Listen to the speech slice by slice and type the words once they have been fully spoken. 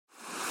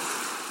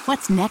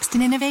What's next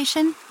in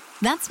innovation?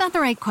 That's not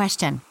the right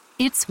question.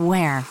 It's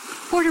where.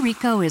 Puerto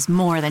Rico is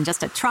more than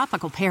just a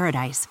tropical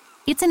paradise.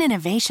 It's an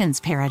innovations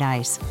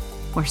paradise,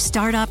 where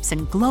startups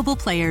and global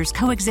players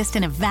coexist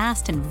in a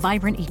vast and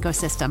vibrant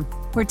ecosystem,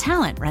 where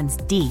talent runs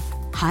deep,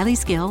 highly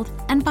skilled,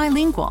 and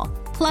bilingual.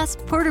 Plus,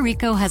 Puerto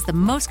Rico has the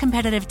most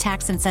competitive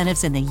tax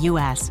incentives in the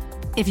U.S.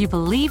 If you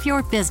believe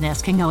your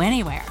business can go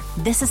anywhere,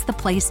 this is the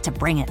place to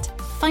bring it.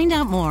 Find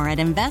out more at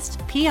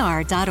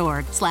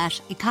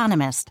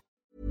investpr.org/economist.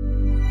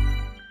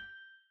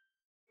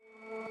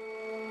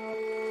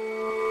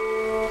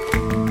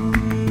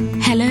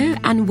 Hello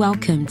and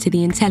welcome to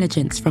The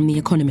Intelligence from The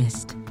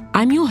Economist.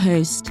 I'm your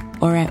host,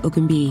 Ore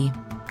Ogunbiyi.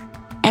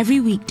 Every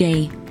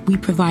weekday, we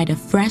provide a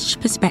fresh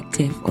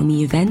perspective on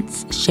the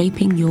events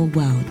shaping your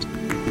world.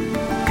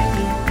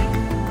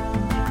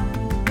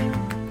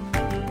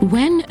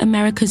 When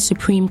America's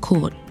Supreme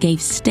Court gave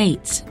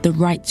states the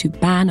right to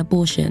ban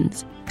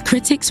abortions,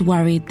 critics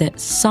worried that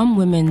some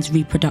women's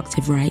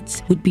reproductive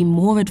rights would be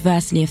more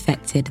adversely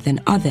affected than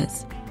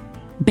others.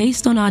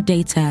 Based on our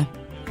data,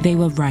 they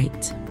were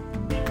right.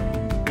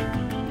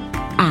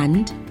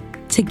 And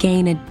to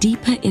gain a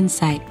deeper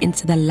insight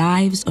into the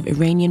lives of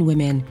Iranian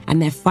women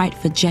and their fight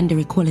for gender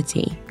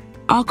equality,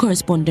 our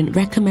correspondent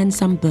recommends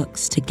some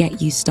books to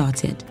get you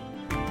started.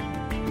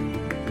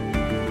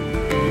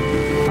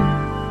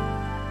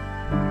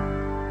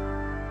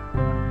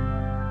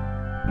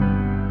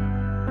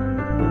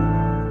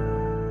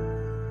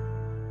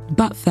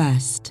 But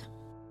first,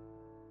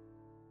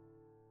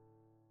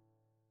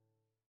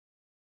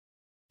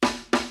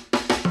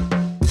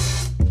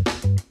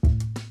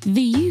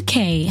 the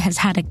UK has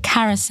had a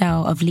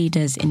carousel of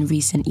leaders in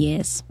recent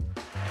years.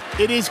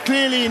 It is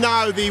clearly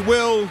now the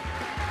will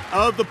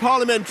of the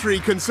Parliamentary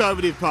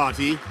Conservative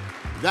Party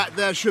that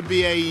there should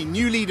be a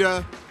new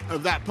leader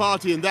of that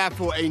party and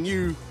therefore a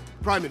new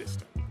Prime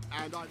Minister.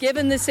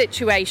 Given the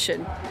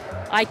situation,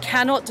 I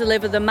cannot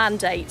deliver the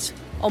mandate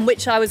on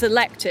which I was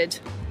elected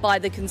by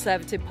the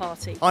Conservative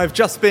Party. I've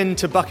just been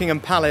to Buckingham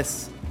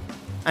Palace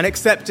and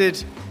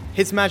accepted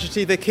His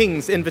Majesty the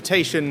King's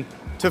invitation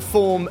to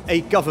form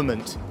a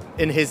government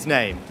in his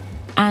name.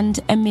 And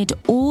amid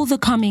all the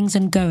comings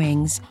and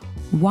goings,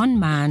 one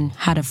man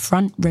had a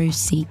front row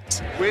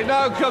seat. We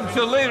now come to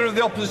the Leader of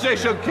the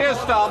Opposition, Keir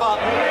Starmer.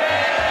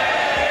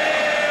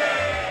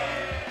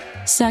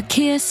 Sir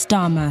Keir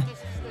Starmer,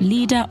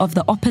 leader of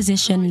the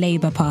opposition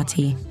Labour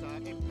Party.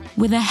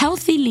 With a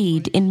healthy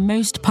lead in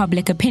most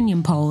public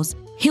opinion polls,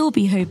 he'll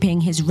be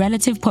hoping his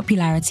relative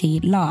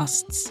popularity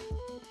lasts.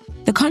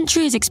 The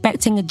country is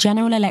expecting a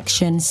general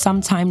election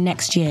sometime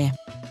next year,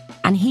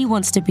 and he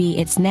wants to be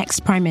its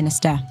next Prime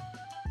Minister.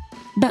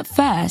 But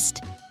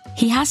first,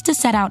 he has to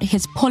set out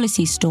his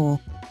policy stall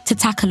to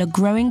tackle a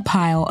growing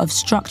pile of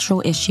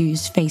structural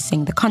issues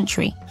facing the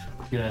country.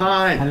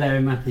 Hi.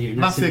 Hello, Matthew.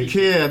 Matthew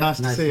Keir,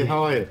 nice to see you.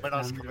 How are you?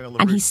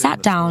 And he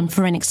sat down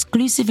for an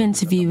exclusive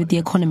interview with The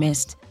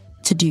Economist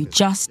to do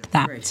just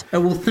that.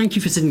 Oh, well, thank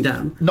you for sitting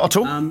down. Not at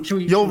all.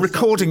 You're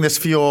recording this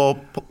for your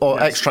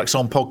extracts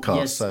on podcasts.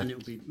 Yes, so. and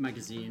it'll be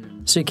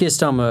magazine. So Keir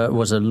Starmer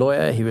was a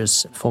lawyer. He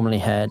was formerly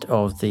head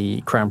of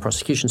the Crown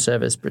Prosecution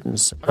Service,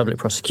 Britain's public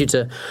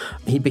prosecutor.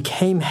 He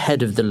became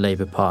head of the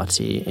Labour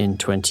Party in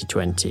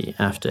 2020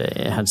 after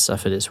it had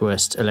suffered its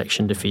worst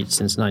election defeat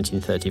since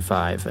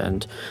 1935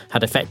 and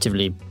had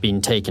effectively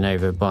been taken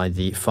over by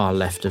the far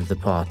left of the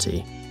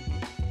party.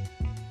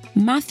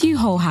 Matthew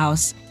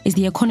Holhouse is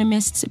The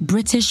Economist's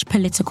British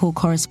political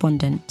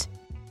correspondent.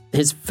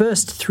 His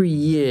first 3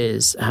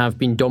 years have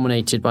been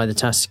dominated by the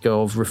task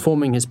of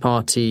reforming his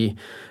party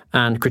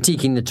and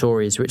critiquing the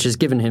Tories, which has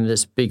given him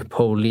this big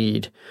poll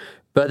lead.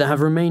 But there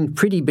have remained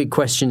pretty big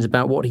questions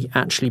about what he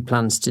actually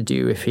plans to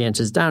do if he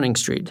enters Downing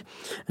Street.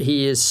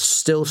 He is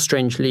still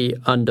strangely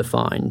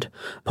undefined.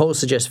 Polls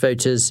suggest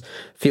voters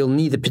feel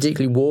neither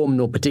particularly warm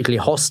nor particularly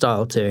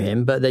hostile to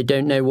him, but they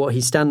don't know what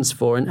he stands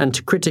for. And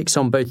to critics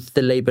on both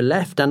the Labour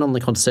left and on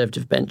the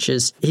Conservative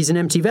benches, he's an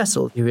empty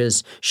vessel who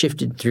has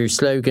shifted through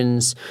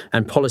slogans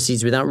and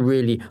policies without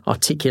really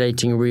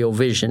articulating real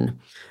vision.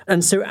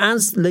 And so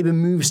as Labour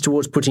moves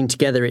towards putting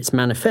together its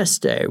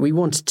manifesto, we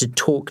wanted to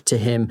talk to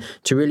him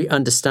to really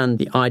understand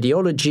the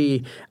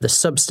ideology, the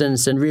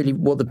substance, and really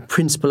what the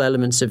principal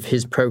elements of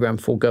his programme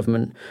for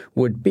government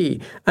would be.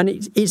 And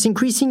it's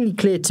increasingly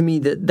clear to me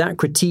that that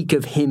critique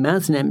of him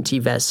as an empty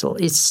vessel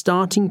is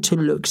starting to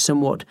look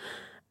somewhat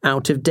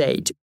out of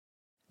date.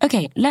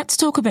 Okay, let's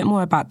talk a bit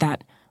more about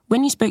that.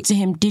 When you spoke to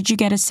him, did you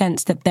get a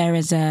sense that there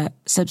is a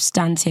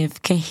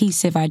substantive,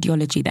 cohesive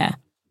ideology there?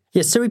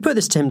 Yes, so we put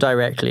this to him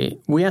directly.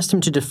 We asked him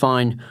to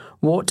define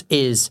what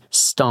is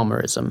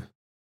Starmerism.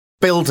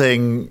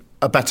 Building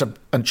a better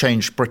and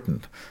changed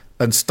Britain.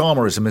 And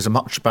Starmerism is as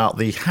much about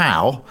the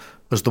how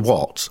as the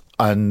what.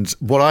 And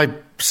what I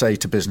say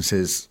to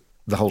businesses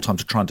the whole time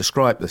to try and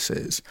describe this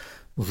is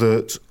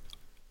that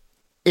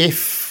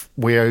if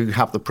we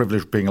have the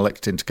privilege of being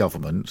elected into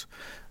government,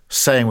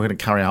 saying we're going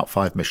to carry out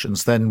 5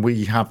 missions, then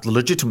we have the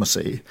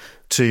legitimacy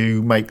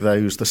to make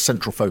those the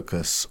central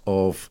focus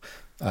of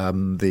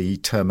the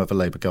term of a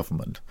Labour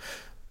government.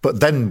 But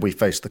then we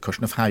face the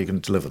question of how you're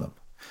going to deliver them.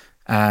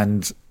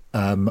 And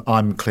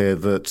I'm clear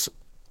that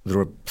there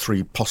are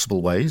three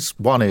possible ways.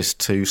 One is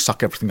to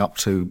suck everything up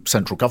to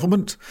central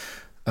government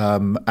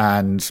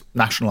and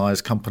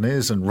nationalise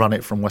companies and run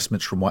it from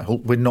Westminster and Whitehall.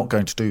 We're not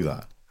going to do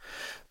that.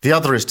 The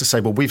other is to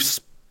say, well, we've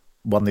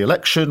won the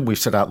election, we've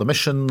set out the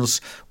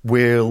missions,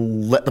 we'll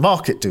let the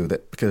market do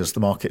it because the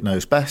market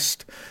knows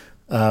best.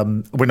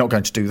 We're not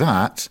going to do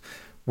that.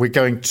 We're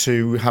going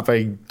to have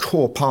a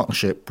core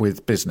partnership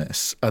with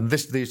business. And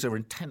these are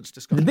intense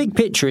discussions. The big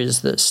picture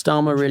is that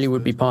Starmer really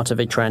would be part of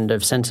a trend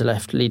of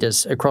centre-left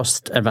leaders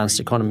across advanced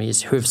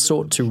economies who have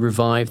sought to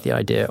revive the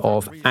idea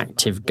of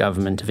active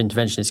government, of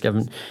interventionist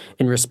government,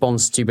 in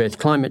response to both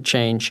climate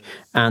change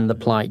and the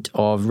plight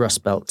of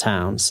Rust Belt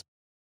towns.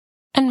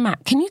 And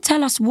Matt, can you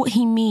tell us what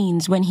he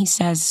means when he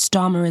says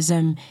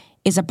Starmerism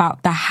is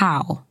about the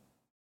how?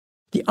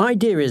 The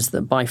idea is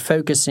that by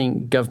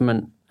focusing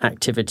government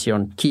activity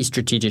on key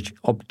strategic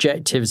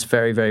objectives,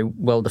 very, very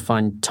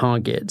well-defined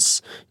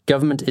targets,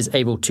 government is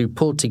able to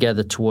pull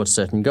together towards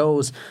certain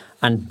goals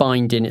and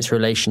bind in its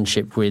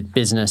relationship with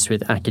business,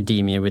 with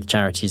academia, with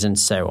charities, and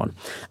so on.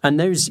 And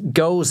those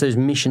goals, those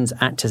missions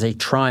act as a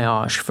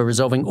triage for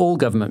resolving all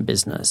government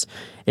business.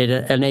 It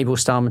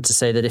enables Starmer to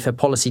say that if a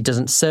policy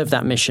doesn't serve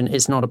that mission,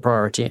 it's not a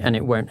priority and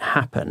it won't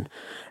happen.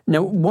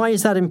 Now, why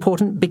is that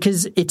important?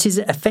 Because it is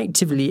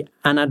effectively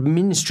an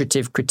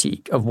administrative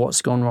critique of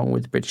what's gone wrong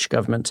with the British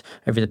government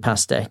over the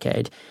past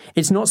decade.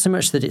 It's not so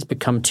much that it's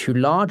become too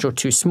large or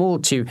too small,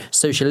 too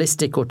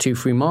socialistic or too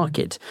free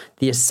market.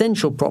 The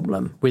essential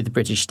problem with the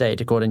British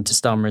state, according to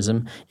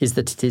Starmerism, is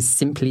that it is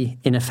simply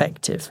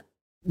ineffective.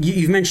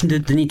 You've mentioned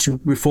the need to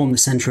reform the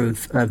centre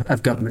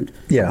of government.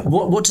 Yeah.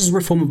 What does the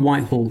reform of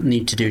Whitehall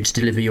need to do to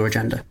deliver your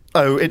agenda?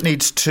 Oh, it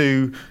needs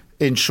to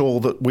ensure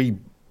that we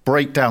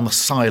break down the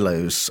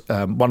silos.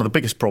 One of the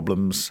biggest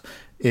problems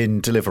in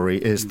delivery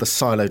is the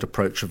siloed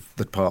approach of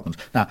the department.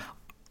 Now,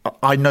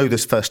 I know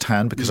this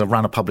firsthand because I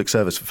ran a public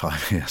service for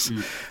 5 years.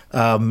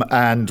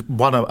 And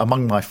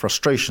among my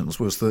frustrations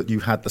was that you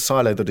had the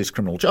silo that is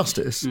criminal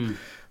justice,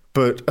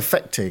 but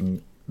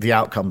affecting the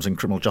outcomes in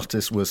criminal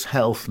justice was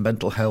health,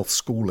 mental health,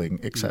 schooling,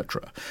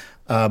 etc.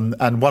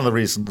 And one of the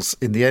reasons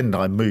in the end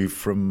I moved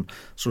from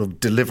sort of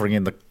delivering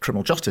in the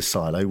criminal justice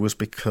silo was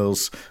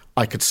because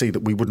I could see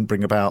that we wouldn't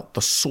bring about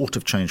the sort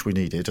of change we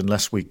needed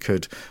unless we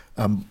could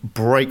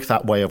break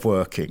that way of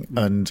working.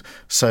 And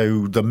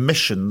so the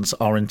missions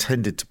are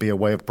intended to be a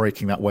way of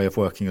breaking that way of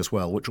working as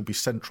well, which will be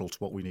central to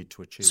what we need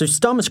to achieve. So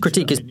Starmer's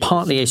critique is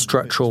partly a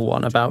structural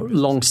one about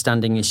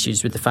long-standing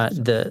issues with the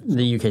fact that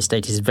the UK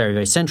state is very,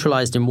 very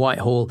centralised in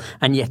Whitehall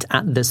and yet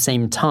at the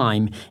same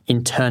time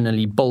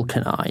internally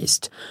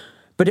balkanised.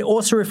 But it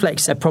also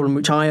reflects a problem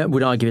which I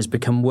would argue has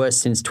become worse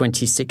since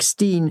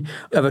 2016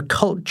 of a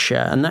culture,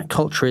 and that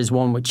culture is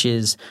one which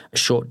is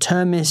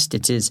short-termist.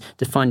 It is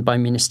defined by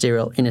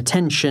ministerial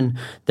inattention.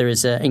 There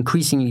is an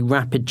increasingly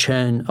rapid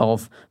churn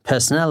of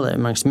personnel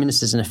amongst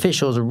ministers and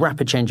officials, a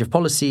rapid change of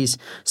policies.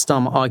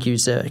 Starmer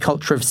argues a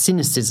culture of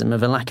cynicism,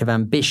 of a lack of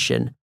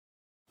ambition.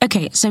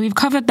 Okay, so we've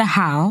covered the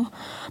how,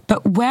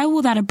 but where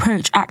will that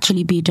approach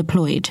actually be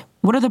deployed?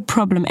 What are the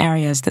problem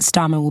areas that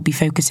Starmer will be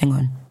focusing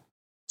on?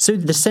 So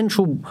the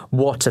central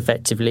what,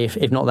 effectively,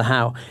 if not the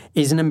how,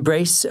 is an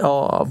embrace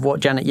of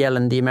what Janet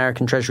Yellen, the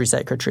American Treasury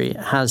Secretary,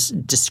 has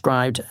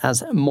described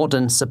as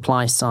modern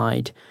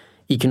supply-side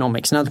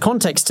economics. Now, the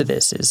context to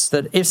this is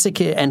that if Sir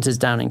Keir enters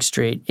Downing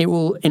Street, it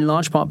will in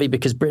large part be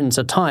because Britons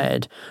are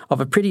tired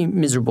of a pretty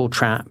miserable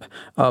trap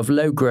of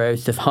low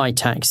growth, of high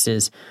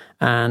taxes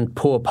and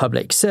poor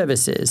public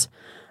services.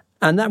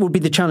 And that would be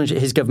the challenge that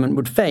his government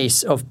would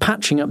face of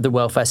patching up the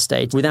welfare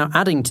state without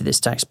adding to this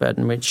tax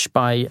burden, which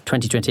by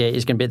 2028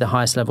 is going to be at the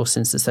highest level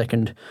since the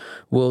Second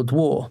World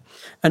War.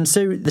 And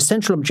so the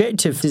central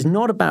objective is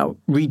not about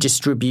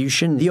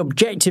redistribution. The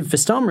objective for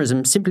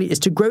Starmerism simply is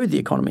to grow the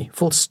economy,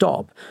 full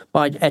stop,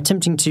 by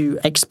attempting to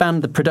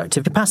expand the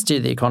productive capacity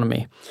of the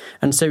economy.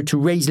 And so to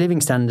raise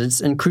living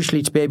standards and,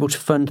 crucially, to be able to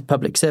fund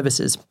public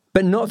services.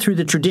 But not through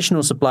the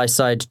traditional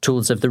supply-side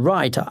tools of the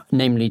right,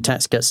 namely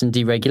tax cuts and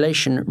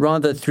deregulation,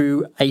 rather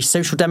through a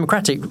social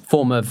democratic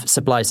form of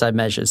supply-side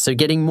measures. So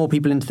getting more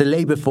people into the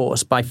labour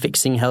force by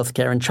fixing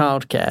healthcare and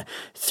childcare,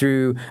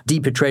 through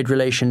deeper trade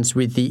relations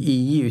with the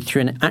EU,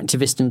 through an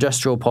activist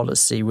industrial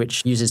policy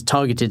which uses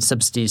targeted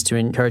subsidies to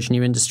encourage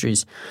new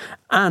industries.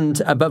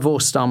 And above all,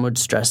 Starmer would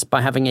stress, by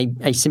having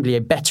simply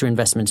a better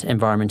investment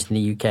environment in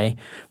the UK,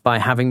 by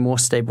having more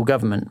stable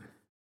government.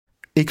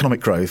 Economic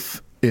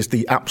growth is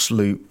the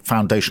absolute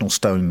foundational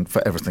stone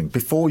for everything.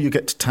 Before you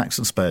get to tax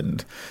and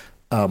spend,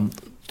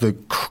 the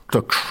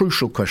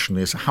crucial question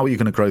is, how are you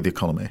going to grow the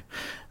economy?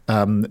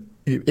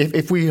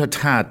 If we had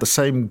had the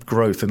same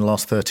growth in the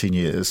last 13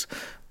 years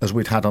as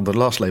we'd had under the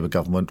last Labour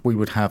government, we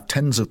would have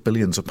tens of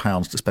billions of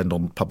pounds to spend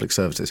on public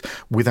services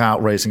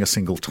without raising a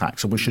single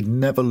tax. And we should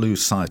never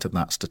lose sight of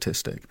that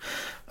statistic.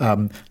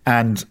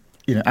 And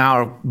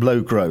our low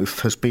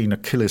growth has been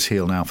Achilles'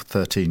 heel now for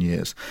 13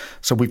 years.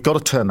 So we've got to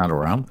turn that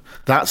around.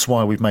 That's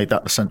why we've made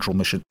that the central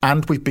mission.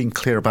 And we've been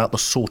clear about the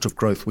sort of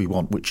growth we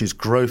want, which is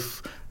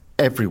growth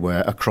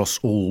everywhere across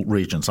all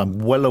regions. I'm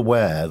well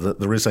aware that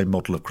there is a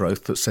model of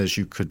growth that says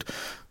you could,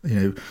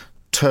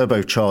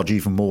 turbocharge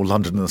even more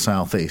London and the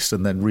South East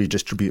and then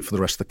redistribute for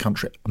the rest of the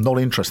country. I'm not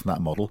interested in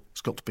that model.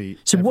 It's got to be...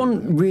 So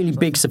one really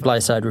big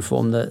supply-side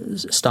reform that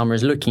Starmer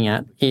is looking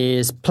at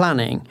is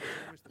planning.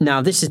 Now,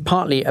 this is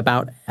partly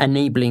about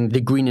enabling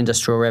the green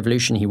industrial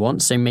revolution he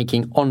wants, so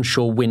making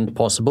onshore wind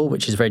possible,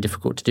 which is very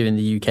difficult to do in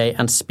the UK,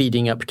 and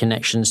speeding up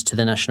connections to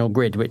the national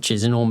grid, which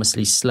is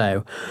enormously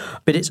slow.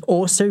 But it's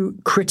also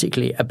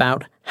critically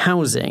about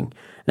housing.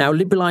 Now,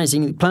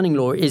 liberalising planning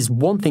law is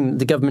one thing that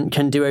the government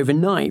can do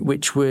overnight,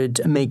 which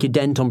would make a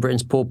dent on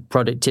Britain's poor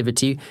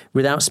productivity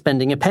without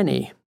spending a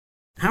penny.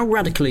 How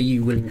radical are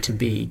you willing to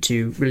be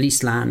to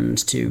release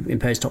land, to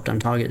impose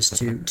top-down targets,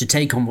 to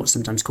take on what's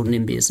sometimes called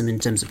NIMBYism in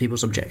terms of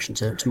people's objection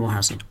to more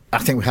housing? I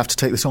think we have to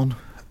take this on.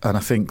 And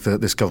I think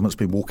that this government's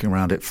been walking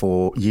around it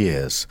for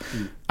years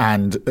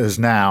and is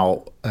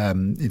now,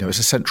 it's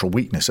a central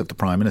weakness of the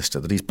Prime Minister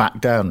that he's backed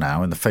down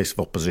now in the face of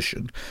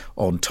opposition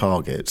on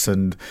targets.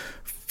 And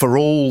for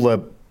all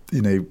the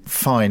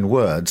fine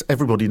words,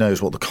 everybody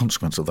knows what the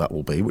consequence of that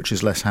will be, which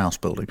is less house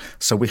building.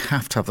 So we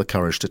have to have the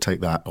courage to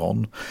take that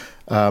on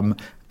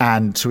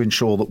and to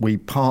ensure that we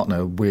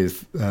partner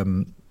with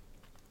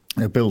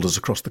builders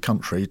across the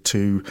country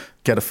to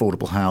get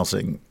affordable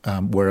housing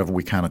wherever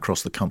we can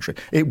across the country.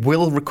 It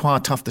will require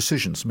tough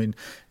decisions. I mean,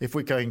 if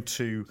we're going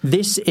to...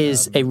 This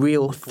is a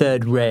real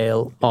third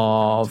rail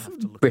of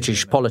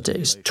British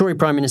politics. Tory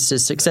Prime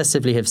Ministers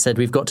successively have said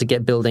we've got to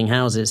get building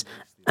houses.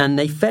 And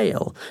they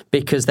fail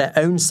because their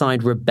own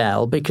side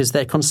rebel, because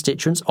their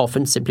constituents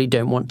often simply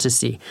don't want to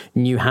see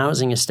new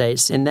housing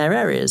estates in their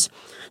areas.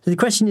 So the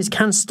question is,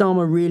 can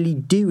Starmer really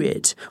do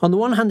it? On the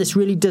one hand, this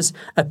really does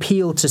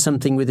appeal to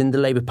something within the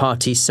Labour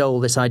Party's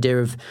soul, this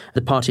idea of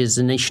the party as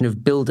a nation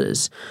of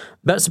builders.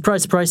 But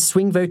surprise, surprise,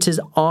 swing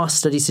voters are,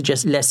 studies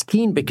suggest, less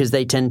keen because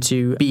they tend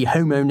to be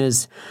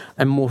homeowners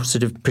and more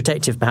sort of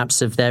protective,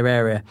 perhaps, of their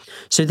area.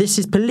 So this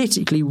is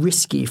politically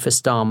risky for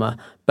Starmer,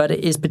 but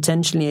it is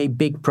potentially a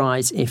big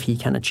prize if he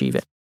can achieve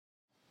it.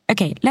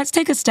 OK, let's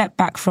take a step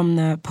back from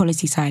the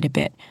policy side a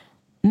bit.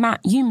 Matt,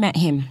 you met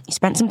him. You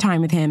spent some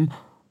time with him.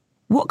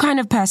 What kind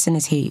of person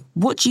is he?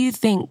 What do you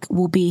think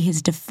will be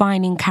his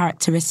defining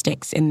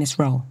characteristics in this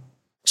role?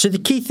 So the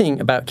key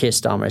thing about Keir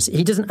Starmer is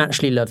he doesn't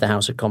actually love the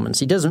House of Commons.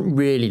 He doesn't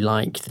really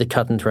like the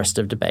cut and thrust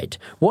of debate.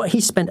 What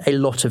he spent a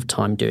lot of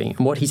time doing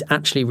and what he's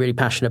actually really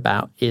passionate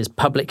about is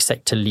public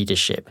sector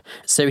leadership.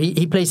 So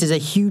he places a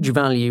huge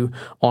value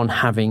on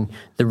having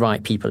the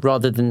right people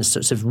rather than the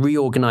sorts of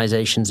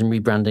reorganisations and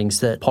rebrandings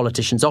that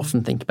politicians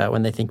often think about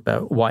when they think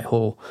about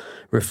Whitehall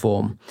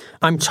reform.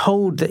 I'm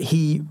told that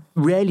he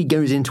rarely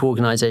goes into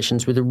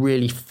organisations with a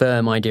really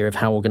firm idea of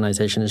how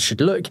organisations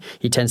should look.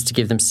 He tends to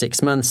give them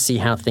 6 months, see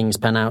how things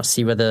pan out,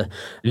 see whether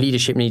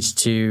leadership needs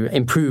to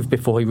improve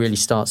before he really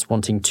starts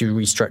wanting to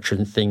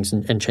restructure things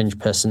and change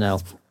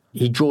personnel.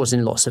 He draws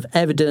in lots of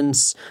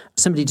evidence.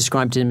 Somebody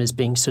described him as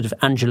being sort of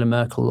Angela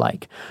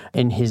Merkel-like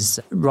in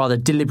his rather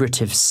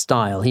deliberative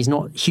style. He's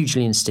not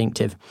hugely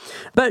instinctive.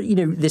 But,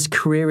 this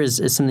career as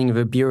something of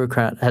a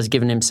bureaucrat has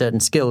given him certain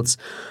skills.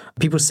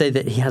 People say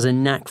that he has a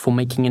knack for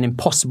making an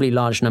impossibly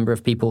large number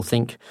of people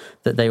think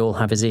that they all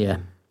have his ear.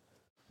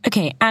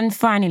 OK, and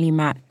finally,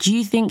 Matt, do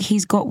you think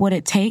he's got what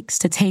it takes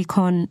to take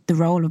on the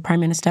role of Prime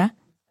Minister?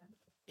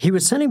 He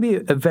would certainly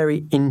be a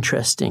very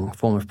interesting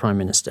form of Prime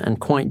Minister and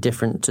quite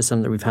different to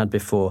some that we've had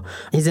before.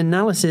 His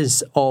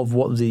analysis of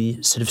what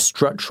the sort of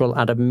structural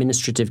and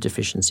administrative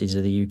deficiencies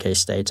of the UK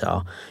state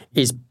are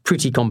is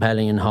pretty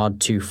compelling and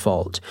hard to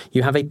fault.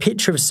 You have a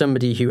picture of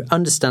somebody who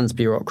understands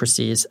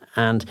bureaucracies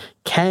and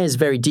cares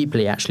very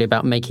deeply, actually,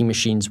 about making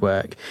machines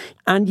work.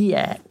 And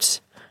yet,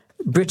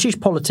 British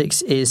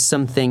politics is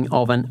something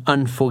of an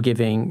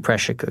unforgiving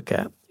pressure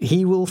cooker.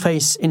 He will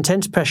face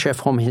intense pressure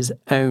from his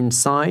own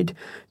side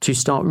to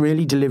start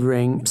really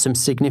delivering some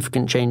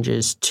significant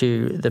changes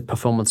to the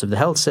performance of the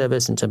health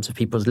service in terms of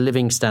people's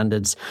living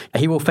standards.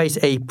 He will face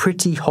a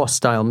pretty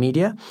hostile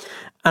media.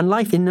 And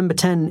life in number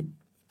 10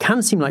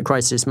 can seem like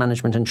crisis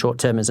management and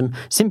short-termism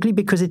simply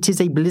because it is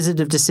a blizzard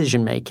of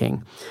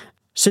decision-making.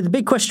 So the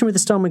big question with the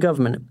Starmer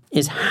government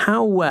is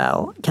how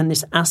well can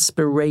this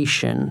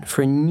aspiration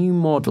for a new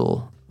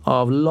model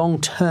of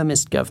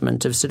long-termist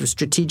government, of sort of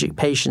strategic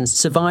patience,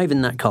 survive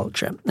in that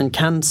culture? And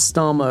can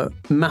Starmer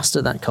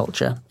master that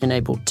culture and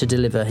able to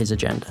deliver his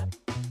agenda?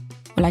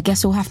 Well, I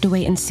guess we'll have to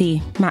wait and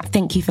see. Matt,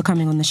 thank you for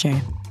coming on the show.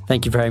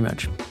 Thank you very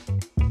much.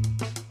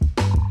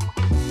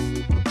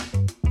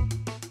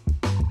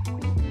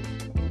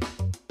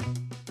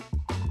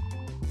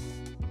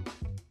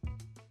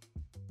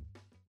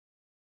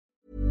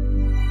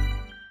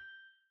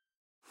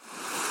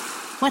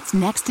 What's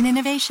next in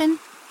innovation?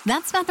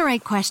 That's not the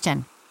right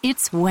question.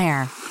 It's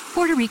where.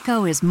 Puerto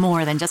Rico is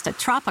more than just a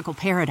tropical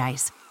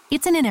paradise.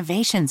 It's an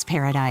innovations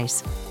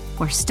paradise,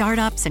 where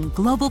startups and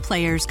global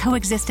players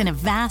coexist in a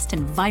vast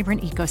and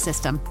vibrant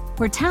ecosystem,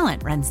 where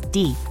talent runs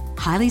deep,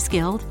 highly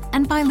skilled,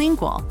 and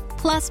bilingual.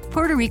 Plus,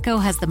 Puerto Rico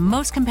has the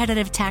most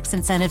competitive tax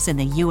incentives in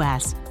the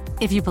U.S.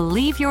 If you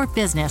believe your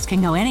business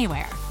can go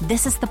anywhere,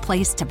 this is the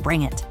place to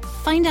bring it.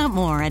 Find out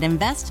more at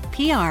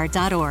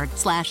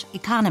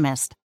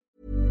investpr.org/economist.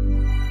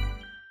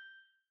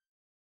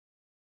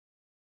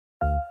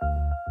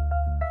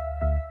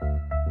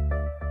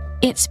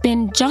 It's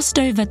been just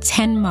over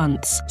 10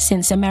 months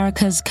since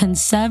America's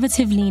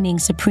conservative-leaning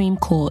Supreme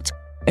Court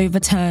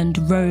overturned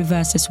Roe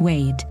v.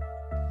 Wade,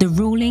 the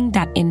ruling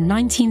that in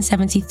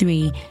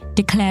 1973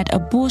 declared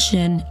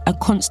abortion a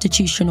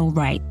constitutional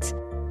right.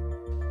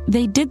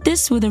 They did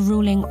this with a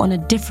ruling on a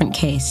different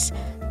case,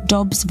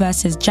 Dobbs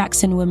versus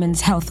Jackson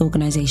Women's Health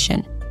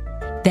Organization.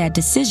 Their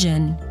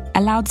decision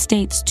allowed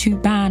states to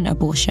ban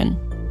abortion.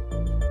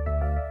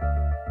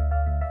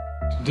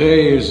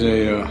 Today is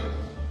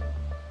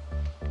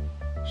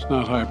it's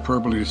not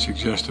hyperbole to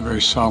suggest a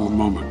very solemn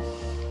moment.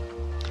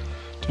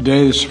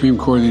 Today, the Supreme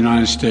Court of the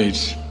United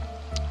States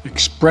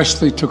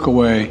expressly took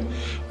away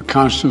a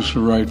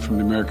constitutional right from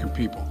the American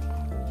people.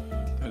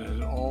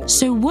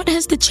 So what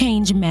has the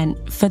change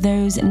meant for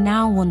those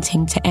now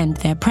wanting to end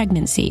their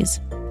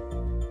pregnancies?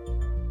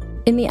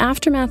 In the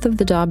aftermath of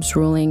the Dobbs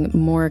ruling,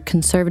 more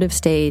conservative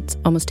states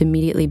almost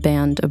immediately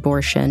banned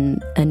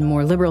abortion, and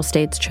more liberal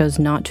states chose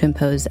not to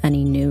impose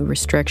any new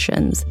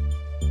restrictions.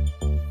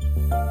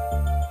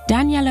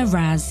 Daniela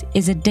Raz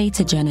is a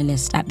data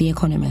journalist at The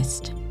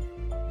Economist.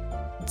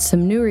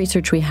 Some new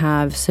research we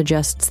have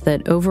suggests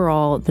that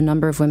overall, the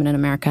number of women in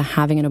America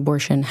having an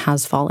abortion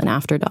has fallen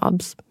after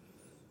Dobbs.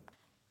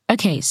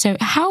 Okay, so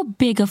how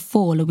big a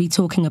fall are we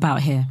talking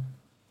about here?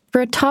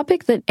 For a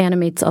topic that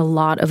animates a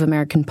lot of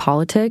American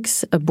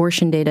politics,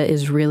 abortion data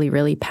is really,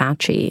 really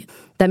patchy.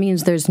 That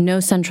means there's no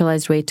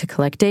centralized way to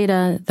collect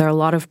data. There are a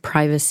lot of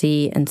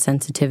privacy and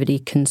sensitivity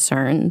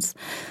concerns.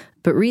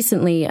 But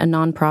recently, a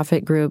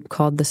nonprofit group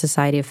called the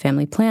Society of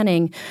Family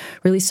Planning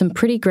released some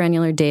pretty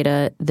granular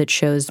data that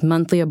shows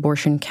monthly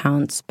abortion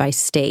counts by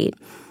state.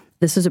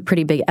 This was a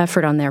pretty big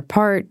effort on their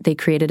part. They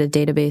created a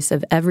database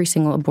of every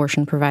single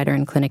abortion provider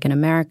and clinic in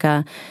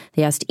America.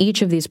 They asked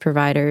each of these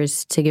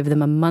providers to give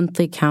them a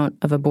monthly count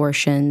of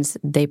abortions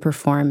they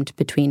performed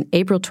between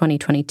April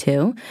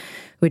 2022,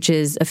 which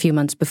is a few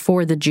months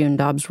before the June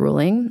Dobbs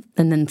ruling,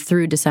 and then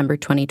through December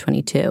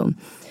 2022.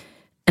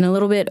 And a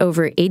little bit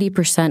over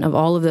 80% of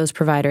all of those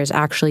providers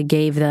actually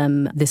gave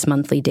them this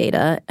monthly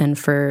data. And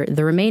for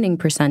the remaining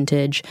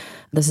percentage,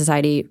 the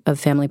Society of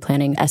Family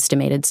Planning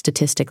estimated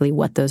statistically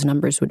what those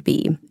numbers would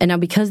be. And now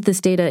because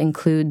this data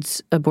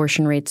includes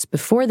abortion rates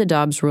before the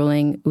Dobbs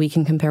ruling, we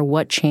can compare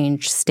what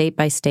changed state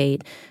by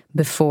state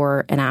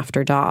before and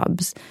after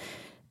Dobbs.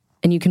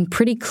 And you can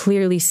pretty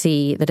clearly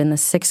see that in the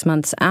 6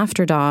 months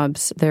after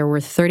Dobbs, there were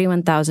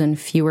 31,000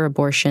 fewer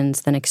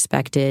abortions than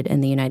expected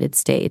in the United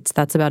States.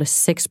 That's about a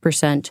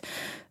 6%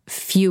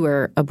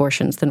 fewer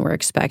abortions than were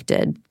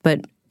expected.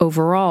 But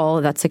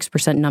overall, that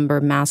 6% number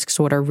masks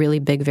what are really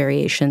big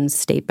variations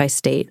state by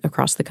state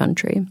across the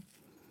country.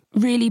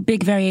 Really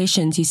big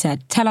variations, you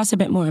said. Tell us a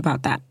bit more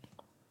about that.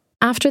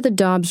 After the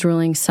Dobbs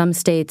ruling, some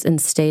states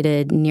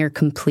instated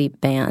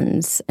near-complete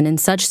bans. And in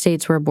such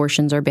states where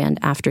abortions are banned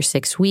after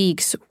 6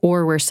 weeks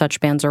or where such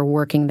bans are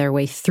working their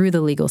way through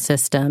the legal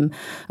system,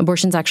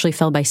 abortions actually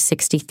fell by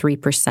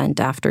 63%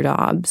 after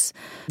Dobbs.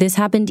 This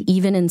happened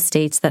even in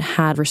states that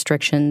had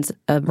restrictions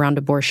around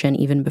abortion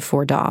even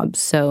before Dobbs.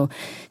 So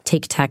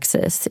take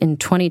Texas. In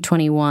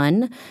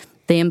 2021,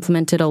 they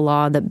implemented a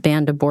law that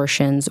banned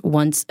abortions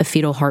once a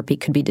fetal heartbeat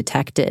could be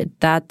detected.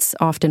 That's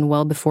often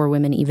well before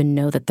women even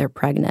know that they're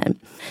pregnant.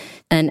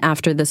 And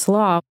after this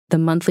law, the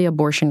monthly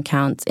abortion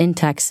counts in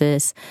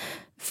Texas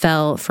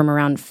fell from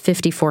around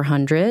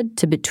 5,400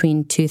 to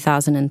between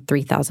 2,000 and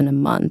 3,000 a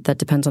month. That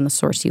depends on the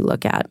source you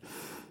look at.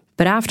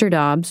 But after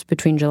Dobbs,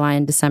 between July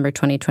and December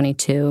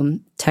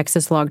 2022,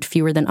 Texas logged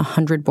fewer than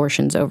 100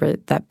 abortions over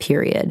that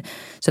period.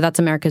 So that's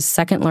America's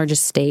second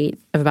largest state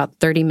of about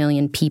 30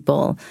 million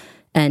people,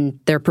 and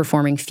they're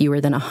performing fewer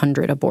than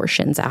 100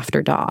 abortions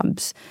after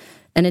Dobbs.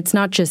 And it's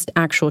not just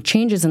actual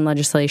changes in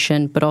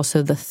legislation, but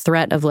also the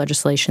threat of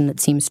legislation that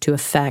seems to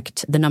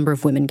affect the number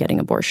of women getting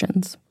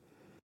abortions.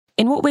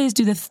 In what ways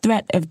do the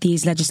threat of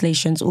these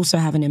legislations also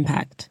have an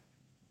impact?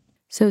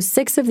 So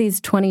 6 of these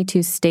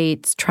 22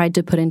 states tried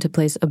to put into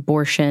place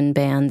abortion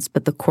bans,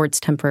 but the courts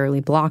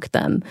temporarily blocked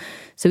them.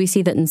 So we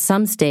see that in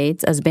some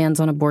states, as bans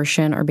on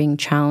abortion are being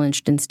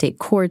challenged in state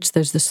courts,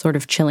 there's this sort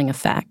of chilling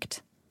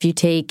effect. If you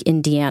take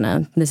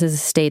Indiana, this is a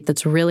state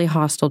that's really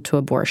hostile to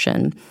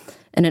abortion.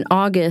 And in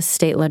August,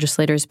 state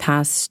legislators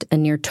passed a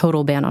near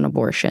total ban on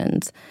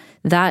abortions.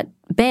 That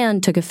ban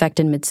took effect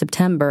in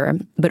mid-September,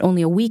 but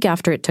only a week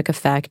after it took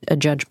effect, a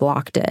judge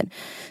blocked it.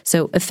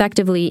 So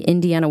effectively,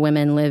 Indiana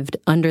women lived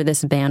under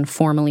this ban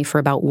formally for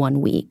about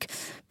 1 week.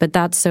 But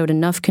that sowed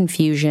enough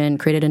confusion,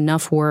 created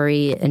enough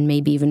worry, and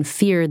maybe even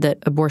fear that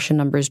abortion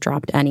numbers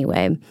dropped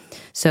anyway.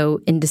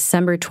 So in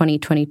December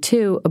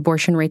 2022,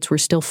 abortion rates were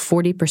still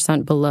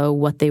 40% below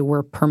what they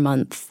were per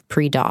month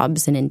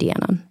pre-Dobbs in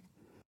Indiana.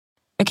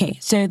 Okay,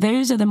 so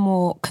those are the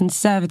more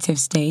conservative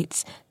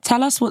states.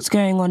 Tell us what's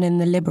going on in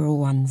the liberal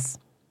ones.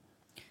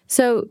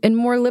 So in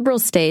more liberal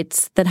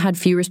states that had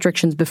few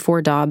restrictions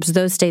before Dobbs,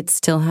 those states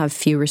still have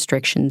few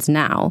restrictions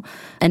now.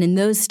 And in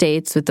those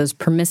states with those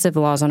permissive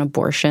laws on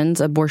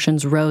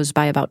abortions rose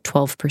by about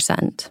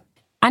 12%.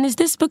 And is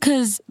this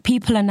because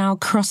people are now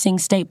crossing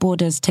state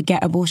borders to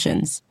get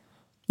abortions?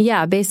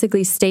 Yeah,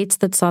 basically states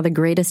that saw the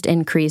greatest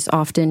increase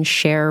often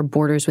share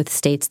borders with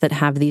states that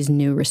have these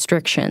new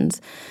restrictions.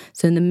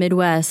 So in the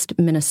Midwest,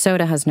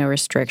 Minnesota has no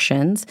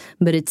restrictions,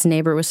 but its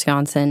neighbor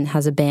Wisconsin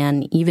has a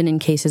ban even in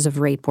cases of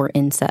rape or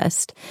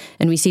incest.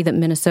 And we see that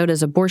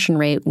Minnesota's abortion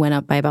rate went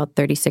up by about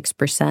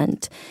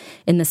 36%.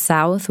 In the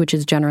South, which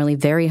is generally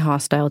very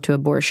hostile to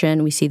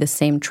abortion, we see the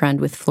same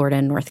trend with Florida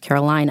and North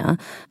Carolina.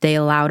 They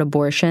allowed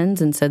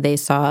abortions, and so they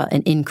saw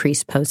an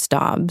increase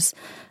post-Dobbs.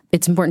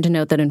 It's important to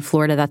note that in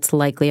Florida, that's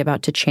likely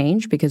about to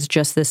change because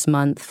just this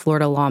month,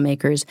 Florida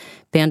lawmakers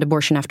banned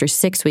abortion after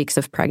 6 weeks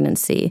of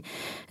pregnancy.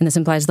 And this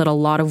implies that a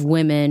lot of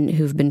women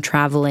who've been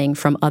traveling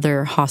from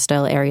other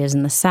hostile areas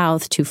in the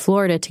South to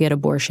Florida to get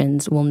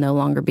abortions will no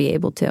longer be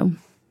able to.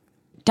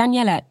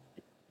 Daniela,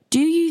 do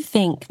you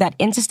think that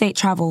interstate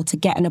travel to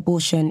get an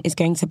abortion is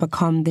going to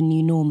become the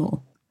new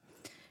normal?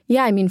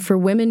 Yeah, I mean, for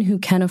women who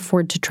can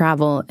afford to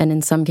travel, and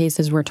in some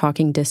cases we're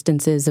talking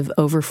distances of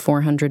over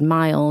 400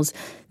 miles,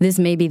 this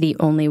may be the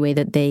only way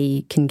that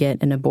they can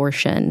get an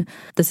abortion.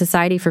 The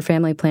Society for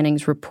Family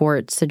Planning's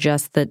report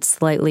suggests that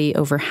slightly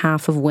over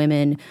half of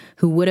women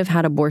who would have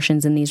had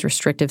abortions in these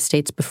restrictive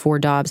states before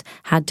Dobbs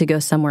had to go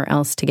somewhere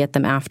else to get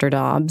them after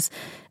Dobbs.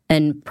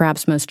 And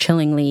perhaps most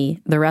chillingly,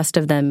 the rest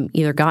of them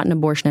either got an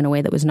abortion in a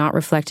way that was not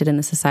reflected in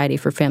the Society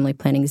for Family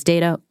Planning's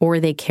data,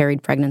 or they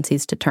carried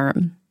pregnancies to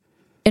term.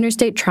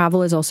 Interstate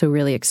travel is also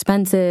really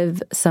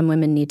expensive. Some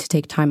women need to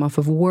take time off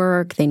of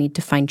work. They need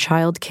to find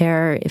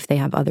childcare if they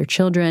have other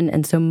children.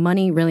 And so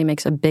money really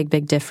makes a big,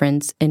 big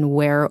difference in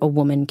where a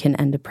woman can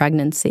end a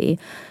pregnancy.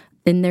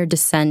 In their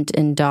dissent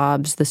in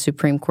Dobbs, the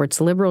Supreme Court's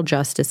liberal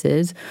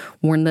justices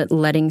warned that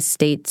letting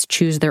states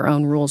choose their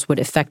own rules would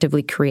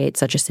effectively create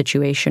such a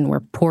situation where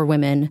poor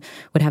women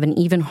would have an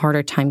even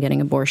harder time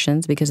getting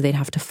abortions because they'd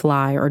have to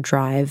fly or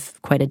drive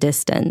quite a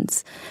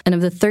distance. And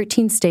of the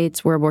 13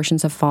 states where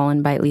abortions have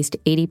fallen by at least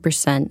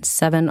 80%,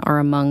 7 are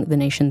among the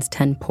nation's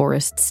 10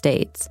 poorest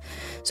states.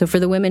 So for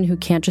the women who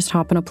can't just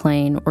hop on a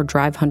plane or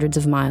drive hundreds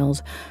of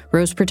miles,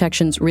 Roe's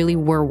protections really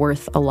were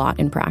worth a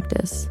lot in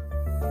practice.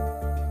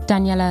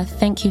 Daniela,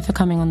 thank you for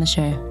coming on the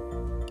show.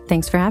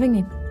 Thanks for having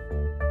me.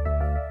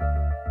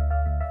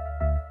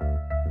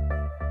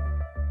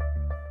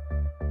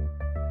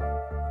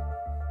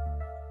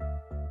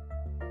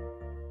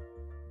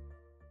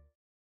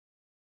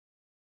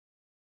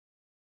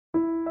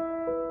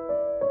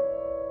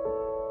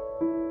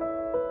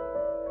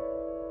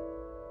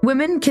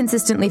 Women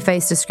consistently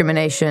face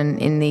discrimination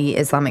in the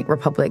Islamic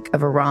Republic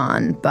of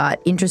Iran, but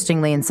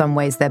interestingly, in some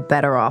ways, they're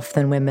better off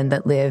than women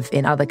that live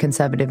in other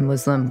conservative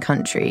Muslim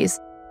countries.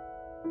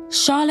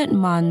 Charlotte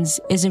Munns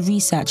is a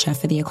researcher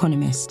for The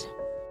Economist.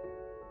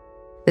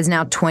 There's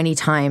now 20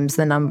 times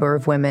the number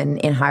of women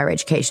in higher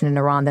education in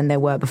Iran than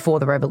there were before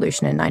the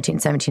revolution in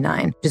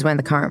 1979, which is when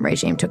the current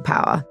regime took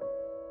power.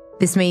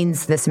 This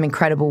means there's some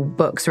incredible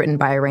books written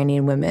by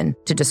Iranian women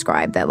to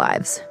describe their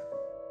lives.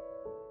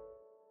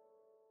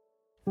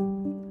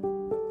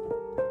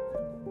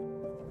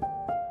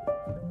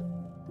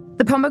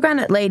 The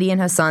Pomegranate Lady and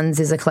Her Sons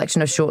is a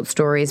collection of short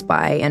stories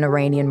by an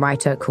Iranian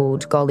writer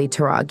called Goli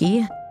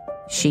Taraghi.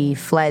 She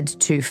fled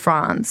to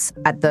France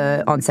at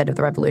the onset of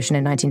the revolution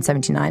in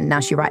 1979. Now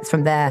she writes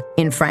from there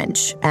in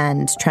French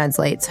and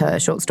translates her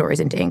short stories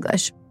into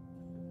English.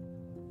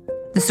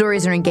 The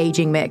stories are an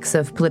engaging mix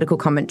of political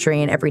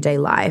commentary and everyday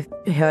life.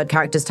 Her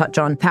characters touch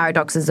on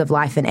paradoxes of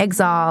life in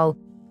exile.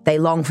 They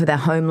long for their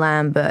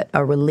homeland but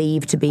are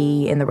relieved to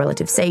be in the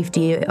relative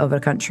safety of a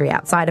country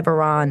outside of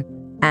Iran,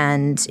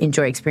 and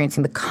enjoy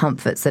experiencing the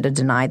comforts that are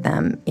denied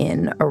them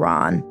in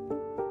Iran.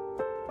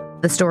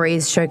 The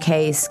stories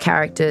showcase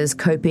characters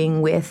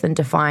coping with and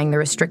defying the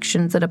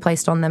restrictions that are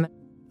placed on them.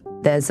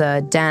 There's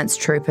a dance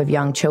troupe of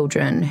young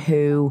children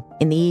who,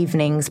 in the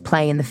evenings,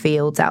 play in the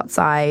fields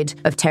outside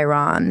of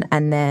Tehran,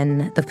 and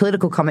then the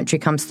political commentary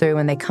comes through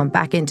when they come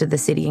back into the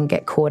city and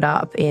get caught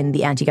up in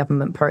the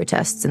anti-government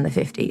protests in the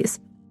 50s.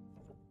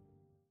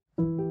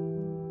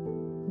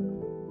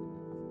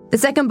 The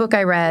second book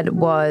I read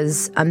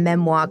was a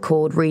memoir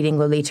called Reading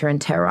Lolita in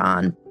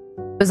Tehran.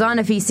 Bazar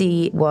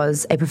Nafisi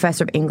was a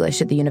professor of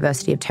English at the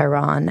University of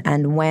Tehran,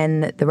 and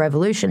when the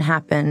revolution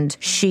happened,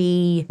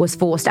 she was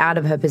forced out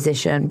of her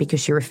position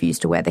because she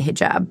refused to wear the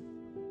hijab.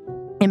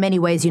 In many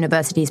ways,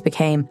 universities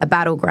became a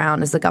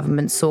battleground as the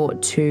government sought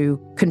to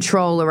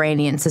control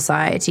Iranian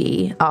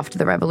society after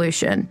the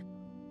revolution.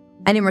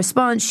 And in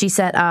response, she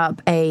set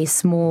up a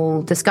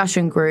small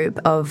discussion group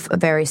of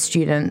various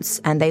students,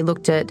 and they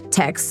looked at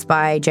texts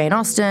by Jane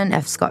Austen,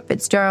 F. Scott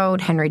Fitzgerald,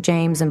 Henry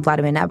James, and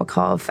Vladimir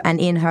Nabokov. And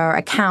in her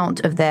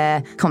account of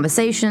their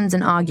conversations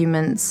and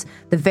arguments,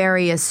 the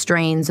various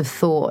strains of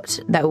thought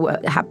that were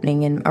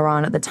happening in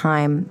Iran at the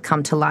time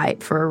come to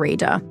light for a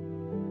reader.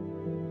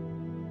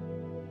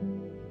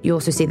 You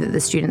also see that the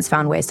students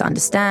found ways to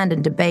understand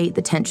and debate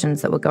the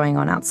tensions that were going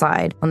on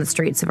outside on the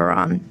streets of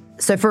Iran.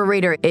 So for a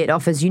reader, it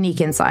offers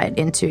unique insight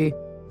into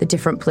the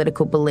different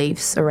political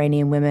beliefs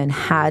Iranian women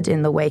had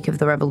in the wake of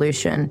the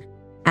revolution,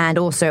 and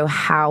also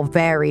how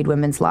varied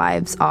women's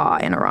lives are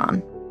in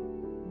Iran.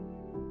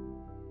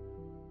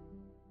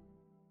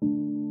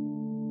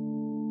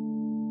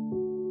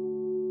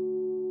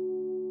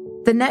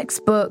 The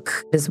next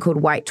book is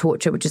called White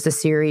Torture, which is a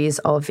series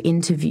of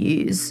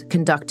interviews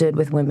conducted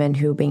with women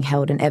who are being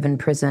held in Evin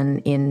prison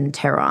in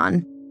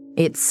Tehran.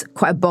 It's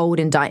quite a bold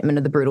indictment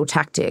of the brutal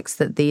tactics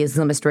that the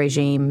Islamist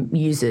regime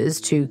uses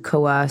to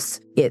coerce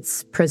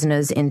its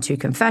prisoners into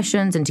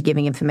confessions, into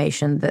giving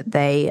information that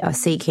they are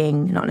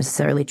seeking, not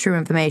necessarily true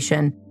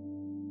information.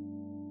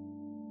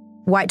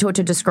 White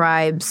Torture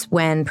describes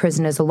when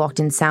prisoners are locked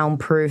in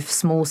soundproof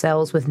small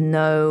cells with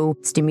no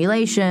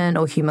stimulation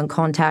or human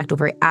contact, or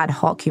very ad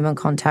hoc human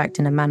contact,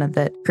 in a manner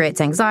that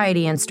creates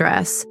anxiety and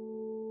stress.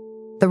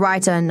 The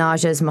writer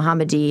Najez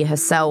Mohammadi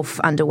herself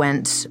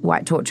underwent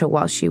white torture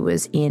while she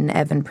was in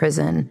Evin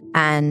prison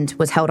and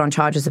was held on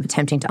charges of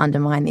attempting to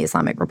undermine the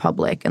Islamic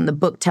Republic. And the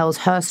book tells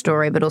her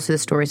story, but also the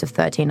stories of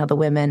 13 other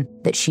women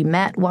that she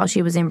met while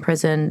she was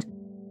imprisoned.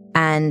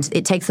 And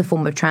it takes the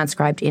form of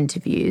transcribed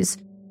interviews.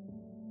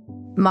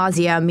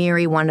 Marzia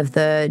Amiri, one of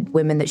the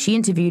women that she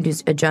interviewed,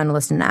 who's a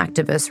journalist and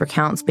activist,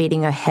 recounts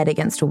beating her head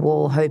against a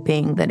wall,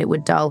 hoping that it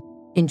would dull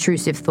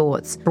intrusive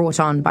thoughts brought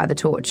on by the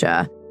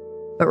torture.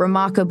 But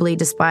remarkably,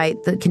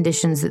 despite the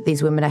conditions that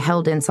these women are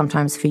held in,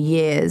 sometimes for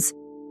years,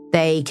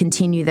 they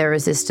continue their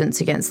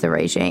resistance against the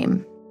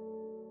regime.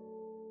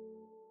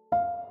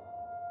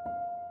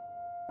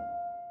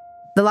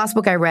 The last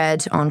book I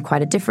read, on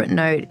quite a different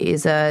note,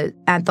 is an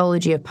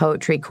anthology of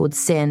poetry called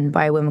Sin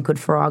by a woman called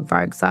Farag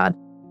Varghzad.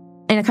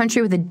 In a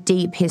country with a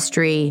deep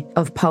history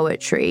of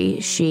poetry,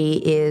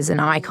 she is an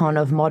icon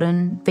of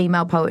modern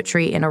female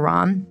poetry in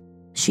Iran.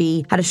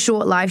 She had a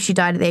short life. She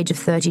died at the age of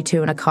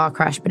 32 in a car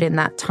crash, but in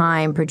that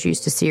time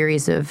produced a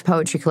series of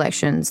poetry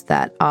collections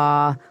that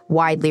are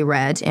widely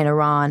read in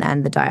Iran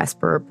and the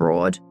diaspora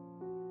abroad.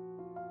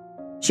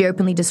 She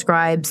openly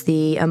describes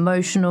the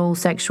emotional,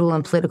 sexual,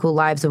 and political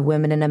lives of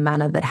women in a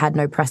manner that had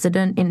no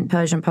precedent in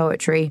Persian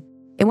poetry.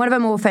 In one of her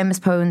more famous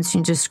poems,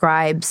 she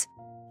describes,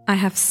 I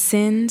have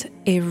sinned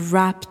a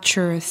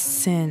rapturous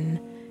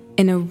sin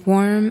in a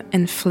warm,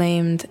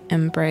 inflamed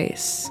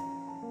embrace.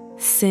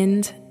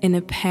 Sinned in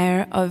a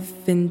pair of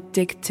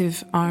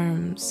vindictive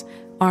arms,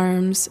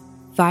 arms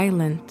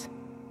violent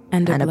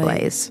and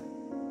ablaze.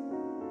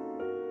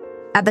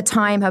 At the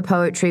time, her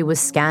poetry was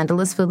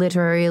scandalous for the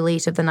literary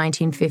elite of the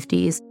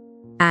 1950s.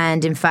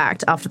 And in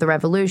fact, after the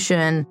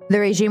revolution, the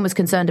regime was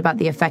concerned about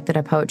the effect that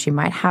her poetry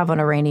might have on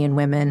Iranian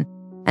women,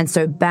 and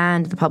so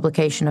banned the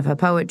publication of her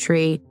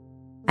poetry.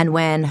 And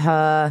when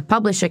her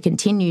publisher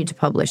continued to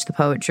publish the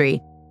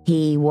poetry,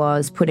 he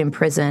was put in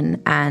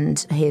prison and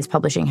his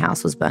publishing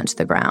house was burnt to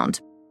the ground.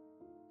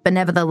 But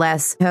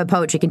nevertheless, her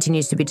poetry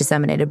continues to be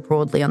disseminated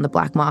broadly on the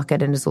black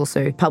market and is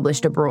also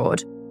published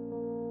abroad.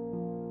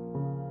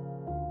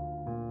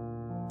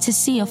 To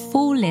see a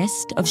full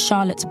list of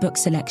Charlotte's book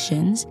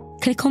selections,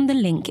 click on the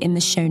link in the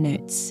show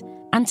notes.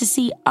 And to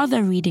see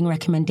other reading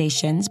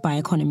recommendations by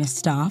Economist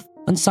staff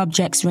on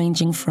subjects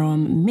ranging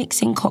from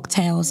mixing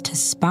cocktails to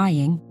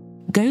spying,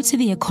 go to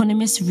the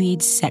Economist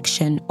Reads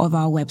section of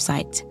our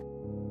website.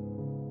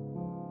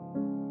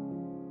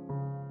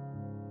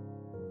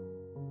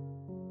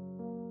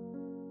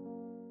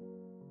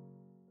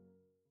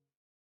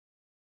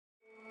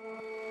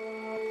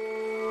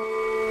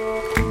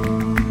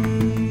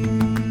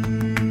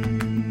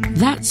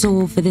 That's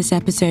all for this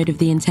episode of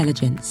The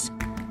Intelligence.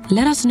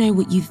 Let us know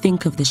what you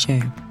think of the show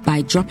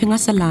by dropping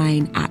us a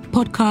line at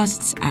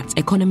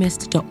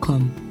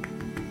podcasts@economist.com.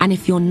 And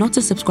if you're not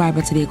a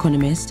subscriber to The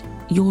Economist,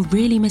 you're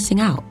really missing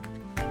out.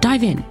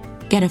 Dive in.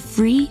 Get a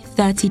free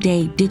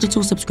 30-day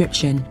digital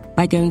subscription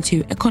by going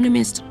to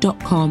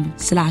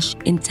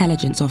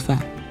economist.com/intelligence offer.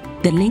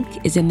 The link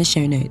is in the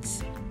show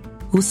notes.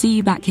 We'll see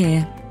you back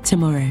here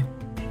tomorrow.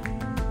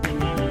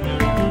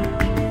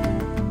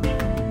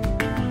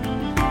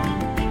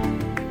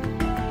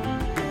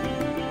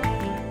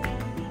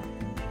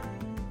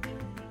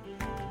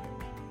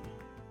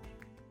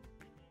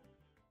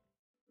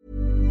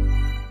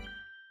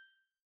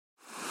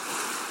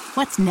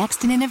 What's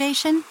next in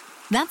innovation?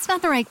 That's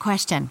not the right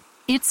question.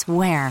 It's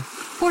where.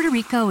 Puerto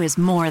Rico is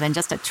more than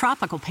just a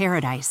tropical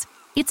paradise.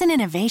 It's an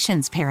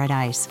innovations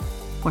paradise,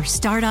 where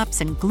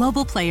startups and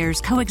global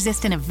players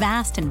coexist in a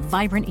vast and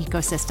vibrant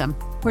ecosystem,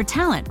 where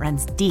talent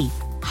runs deep,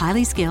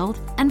 highly skilled,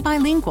 and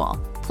bilingual.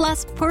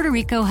 Plus, Puerto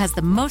Rico has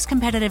the most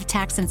competitive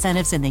tax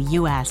incentives in the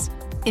U.S.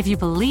 If you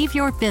believe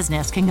your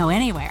business can go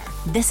anywhere,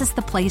 this is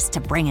the place to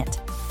bring it.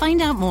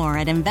 Find out more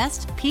at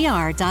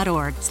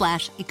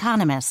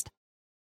investpr.org/economist.